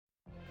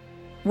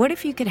What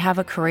if you could have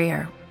a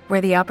career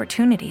where the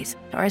opportunities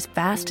are as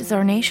vast as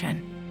our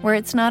nation, where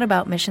it's not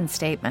about mission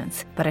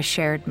statements, but a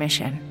shared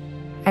mission?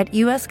 At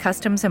U.S.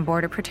 Customs and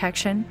Border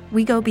Protection,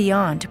 we go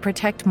beyond to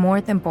protect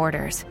more than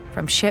borders.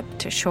 From ship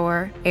to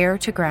shore, air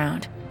to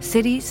ground,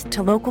 cities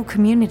to local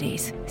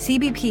communities,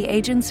 CBP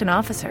agents and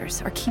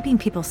officers are keeping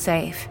people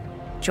safe.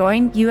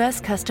 Join U.S.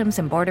 Customs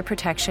and Border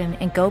Protection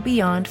and go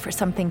beyond for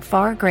something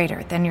far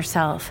greater than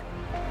yourself.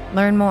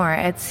 Learn more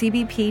at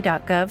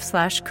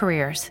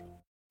cbp.gov/careers.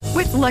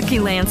 With Lucky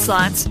Land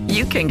Slots,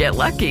 you can get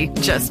lucky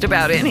just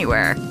about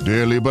anywhere.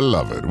 Dearly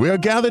beloved, we are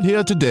gathered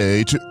here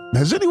today to...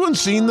 Has anyone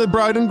seen the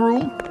bride and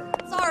groom?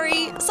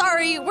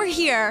 Sorry, we're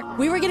here.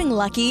 We were getting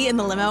lucky in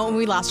the limo and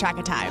we lost track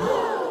of time.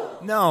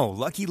 No,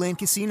 Lucky Land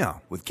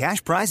Casino, with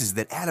cash prizes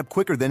that add up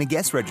quicker than a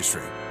guest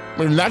registry.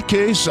 In that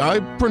case, I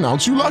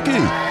pronounce you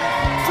lucky.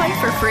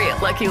 Play for free at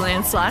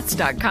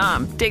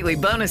LuckyLandSlots.com. Daily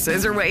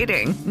bonuses are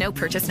waiting. No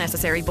purchase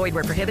necessary. Void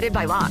where prohibited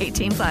by law.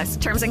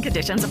 18+. Terms and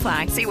conditions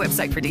apply. See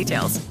website for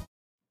details.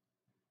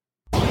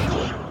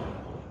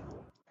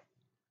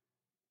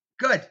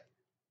 Good.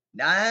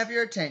 Now I have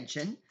your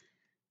attention.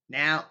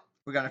 Now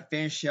we're going to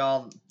finish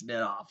all it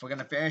off. We're going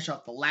to finish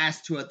off the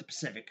last two of the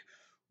Pacific.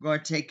 We're going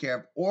to take care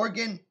of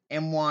Oregon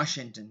and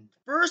Washington.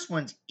 First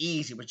one's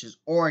easy, which is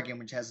Oregon,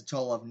 which has a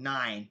total of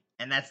 9.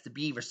 And that's the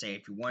Beaver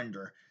State, if you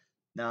wonder.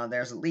 Now,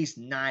 there's at least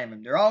 9 of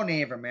them. They're all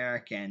Native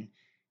American.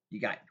 You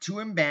got 2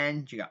 in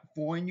Bend, you got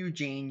 4 in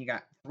Eugene, you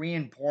got 3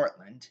 in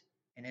Portland.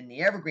 And in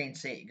the Evergreen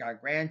State, you got a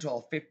grand total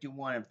of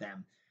 51 of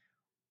them.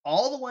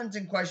 All the ones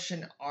in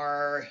question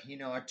are,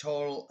 a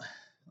total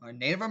are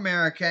Native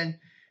American.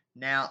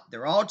 Now,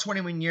 they're all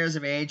 21 years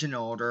of age and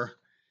older.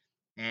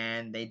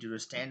 And they do the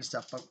standard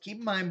stuff. But keep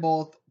in mind,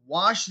 both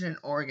Washington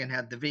and Oregon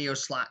have the video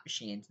slot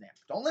machines now.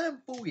 Don't let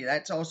them fool you.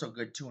 That's also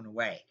good too in a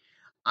way.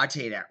 I'll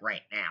tell you that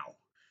right now.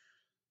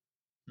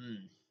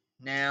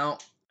 Now,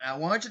 I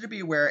want you to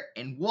be aware,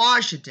 in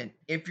Washington,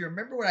 if you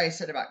remember what I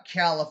said about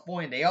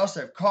California, they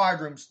also have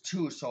card rooms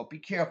too, so be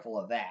careful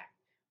of that.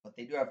 But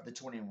they do have the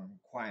 21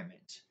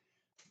 requirement.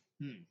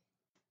 And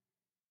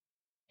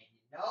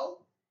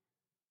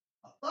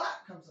a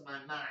thought comes to my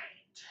mind.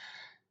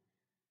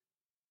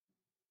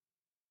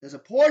 There's a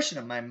portion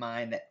of my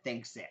mind that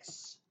thinks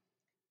this.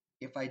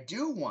 If I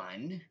do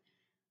one,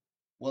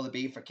 will it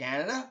be for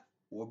Canada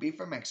or will it be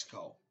for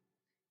Mexico?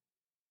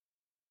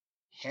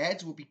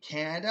 Heads will be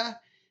Canada,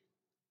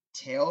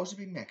 tails will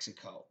be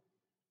Mexico.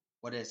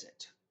 What is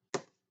it?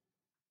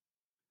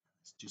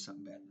 Let's do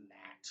something better than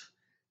that.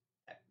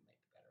 That would make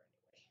it better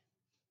anyway.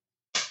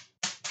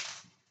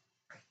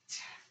 Right.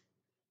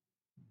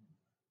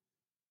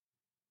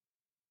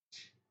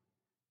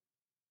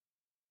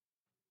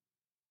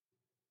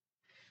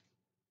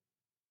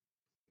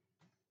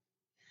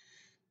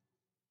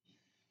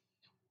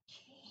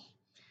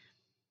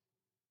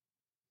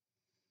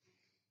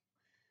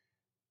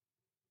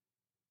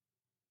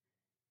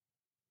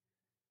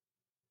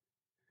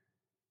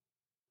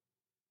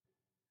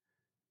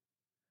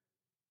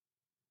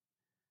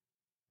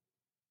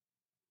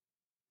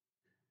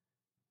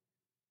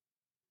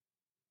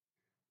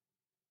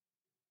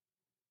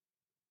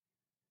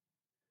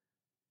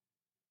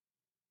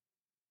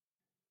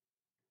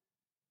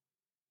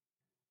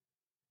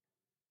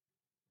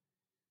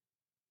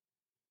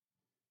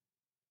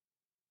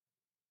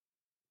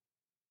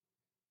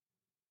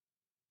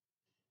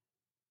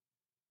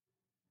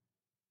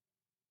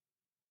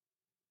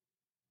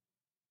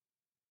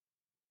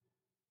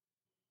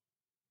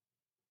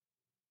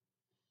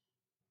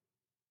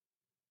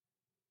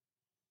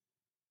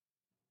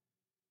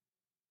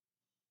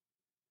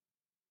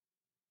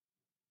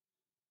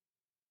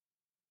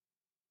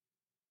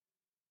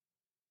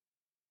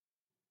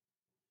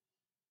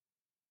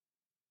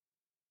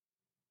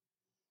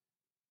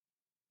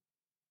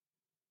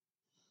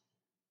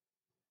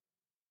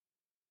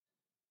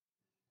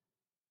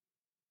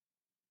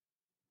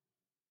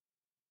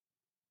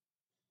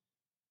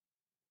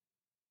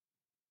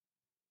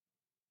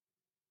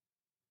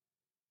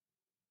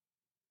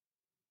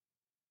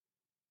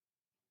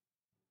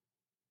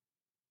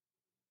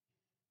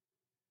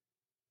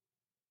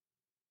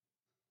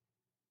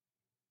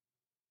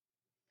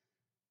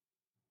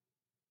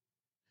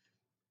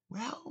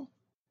 Well,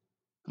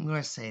 I'm going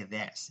to say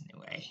this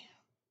anyway. Here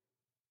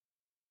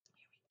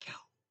we go.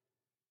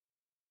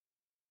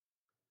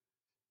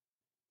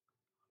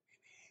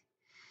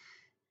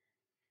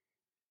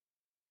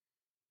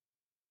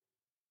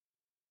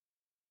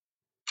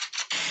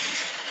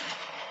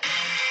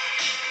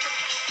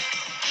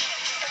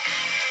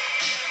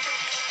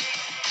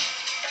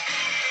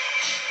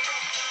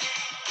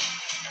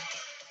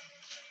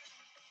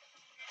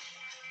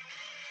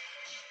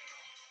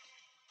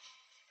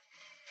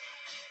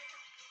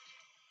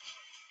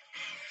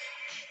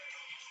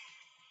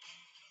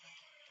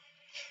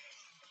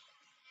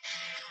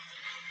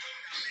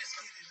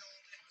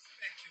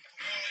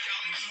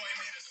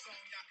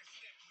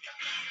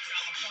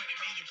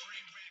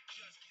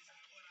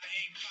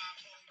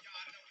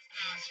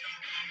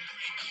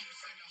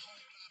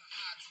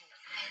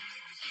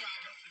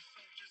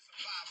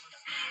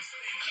 Stay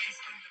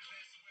laced in the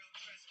vest, well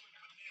dressed with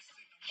finesse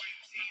in the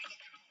white tee,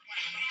 looking for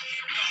white meat.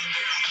 Young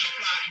girl who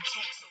fly and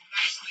talk so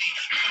nicely.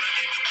 Put her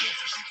in the booth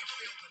so she can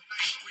feel the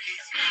night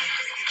breeze.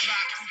 We can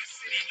drive through the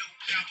city, no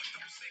doubt, but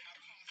don't say my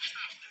car's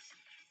topless.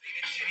 Say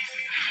the titties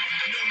is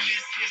out. No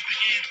miss, here's the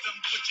anthem.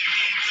 Put your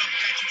hands up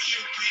that you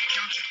shoot with,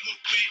 count your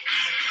loot with.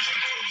 Push the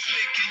pool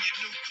slick in your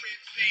new crib,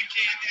 same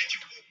jam that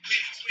you hoop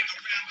with. Swing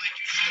around like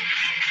you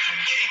stupid.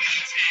 King of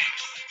the town,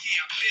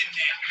 yeah, I've been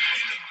there.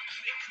 You know my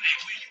click clack,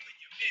 where you and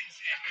your men's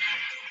at.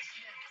 Throw the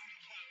smurf through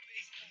the wild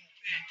baseball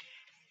bat.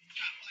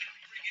 Top like we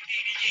bringing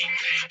 88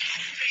 back.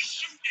 They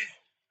shooting.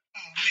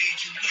 Made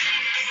you look.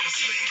 You a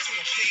slave to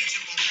a page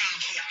in my rhyme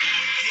book.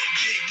 Getting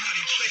big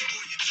money,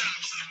 playboy, your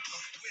time's up.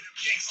 With them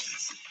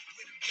gangsters,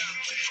 with them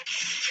guns at.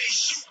 They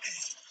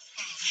shooting.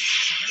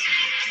 Made you look.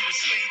 You a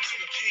slave to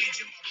a page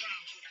in my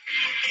rhyme book.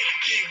 Getting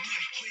big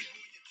money,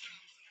 playboy, your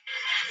time's up.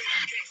 With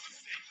them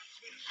gangsters at,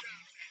 with them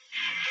guns at.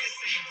 This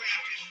ain't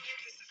rapping,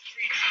 this is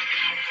street hop.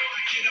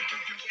 I get up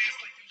off your ass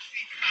like them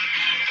seats hop.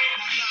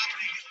 My live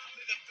niggas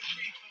lit up the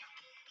reaper.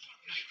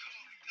 Trunk in the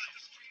car, we got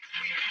the street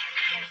sweeper.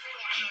 Don't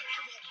start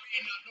none, won't be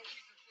none. No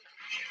reason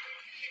for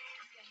your mans to panic.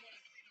 You don't wanna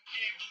see no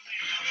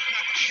ambulance.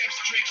 Knock a pimp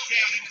straight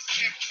down in the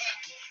stem cup.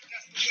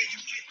 That's the way you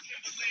get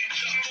Timberland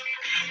up.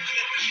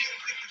 Let the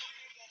music diffuse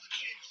all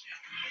attention.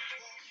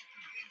 Wrong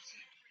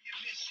intervention, free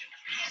admission.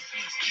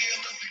 Hustlers,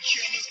 dealers, and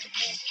killers. Come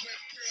on,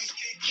 sweat girls,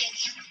 get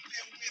close. You can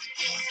feel where the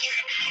doors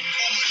kept.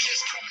 All my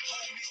just coming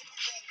home, these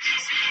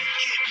parolees.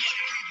 Get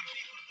money, leave the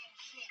beef alone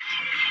slowly.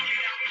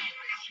 Get out my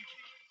face, you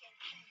think it's so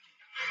cool.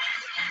 Get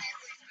out my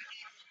waist, the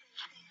evil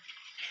fool.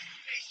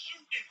 They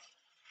shooting.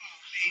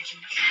 Made you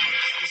look.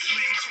 You a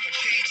slave to a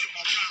page in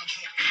my rhyme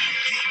book.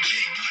 Getting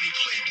big money,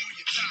 playboy,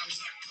 your time's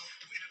up.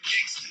 With them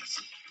gangsters,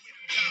 with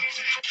them guns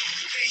at.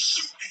 They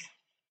shooting.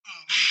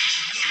 Made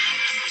you look.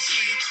 You a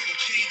slave to a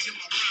page in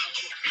my rhyme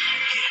book.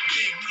 Getting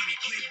big money,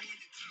 playboy,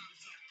 your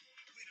time's up.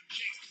 With them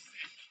gangsters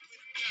at, with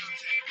them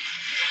guns at.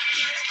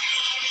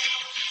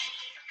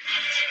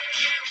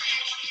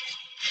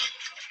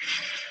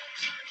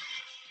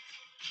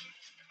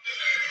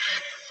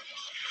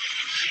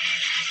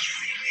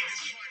 See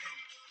niggas running.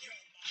 Yo,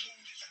 my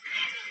mood is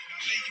real rude. I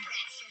lay you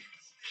out so you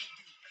can still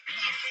do.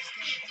 Mobsters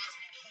gon' box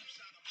my pumps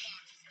out of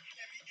boxes.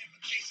 Every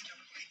invitation to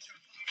fight your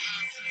punk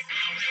asses.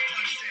 Like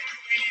Pun said, you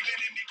ain't even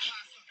in me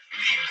classa.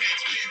 Name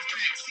beds, bins,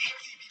 backseat,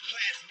 TV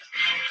plasma.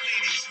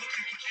 Ladies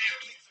looking for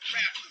athletes or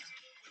rappers.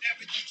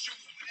 Whatever you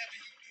choose, whatever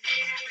you do,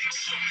 make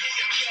sure he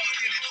a thug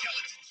and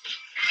intelligent too.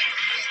 Like a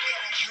real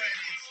thoroughbred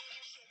is.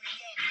 Show me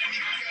love, let me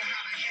feel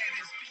how the head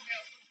is.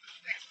 Females who's the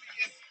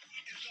sexiest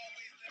is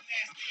always the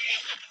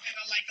nastiest. And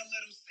I like a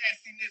little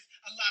sassiness,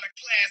 a lot of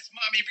class.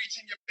 Mommy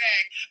reaching your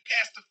bag,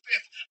 past the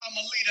fifth. I'm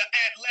a leader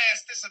at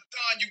last. This a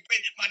dawn you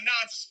with. My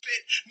nines are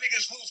spit.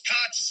 Niggas lose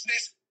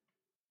consciousness.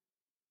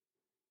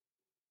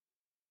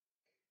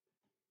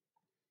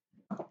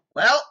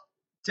 Well,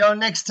 till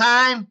next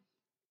time,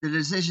 the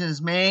decision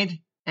is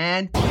made,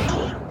 and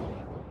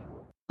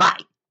bye.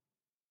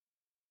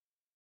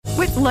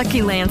 With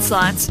Lucky Land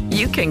Slots,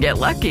 you can get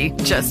lucky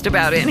just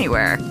about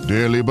anywhere.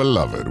 Dearly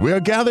beloved, we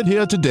are gathered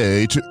here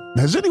today to...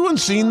 Has anyone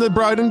seen the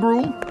bride and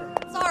groom?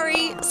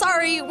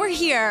 Sorry, we're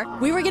here.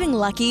 We were getting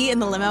lucky in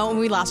the limo and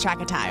we lost track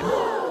of time.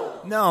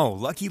 No,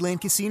 Lucky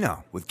Land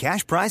Casino, with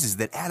cash prizes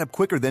that add up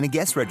quicker than a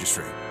guest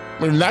registry.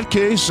 In that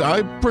case,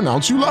 I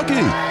pronounce you lucky.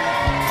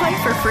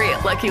 Play for free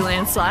at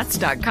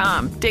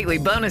LuckyLandSlots.com. Daily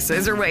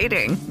bonuses are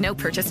waiting. No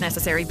purchase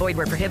necessary. Void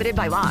where prohibited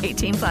by law.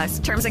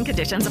 18+. Terms and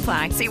conditions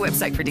apply. See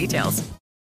website for details.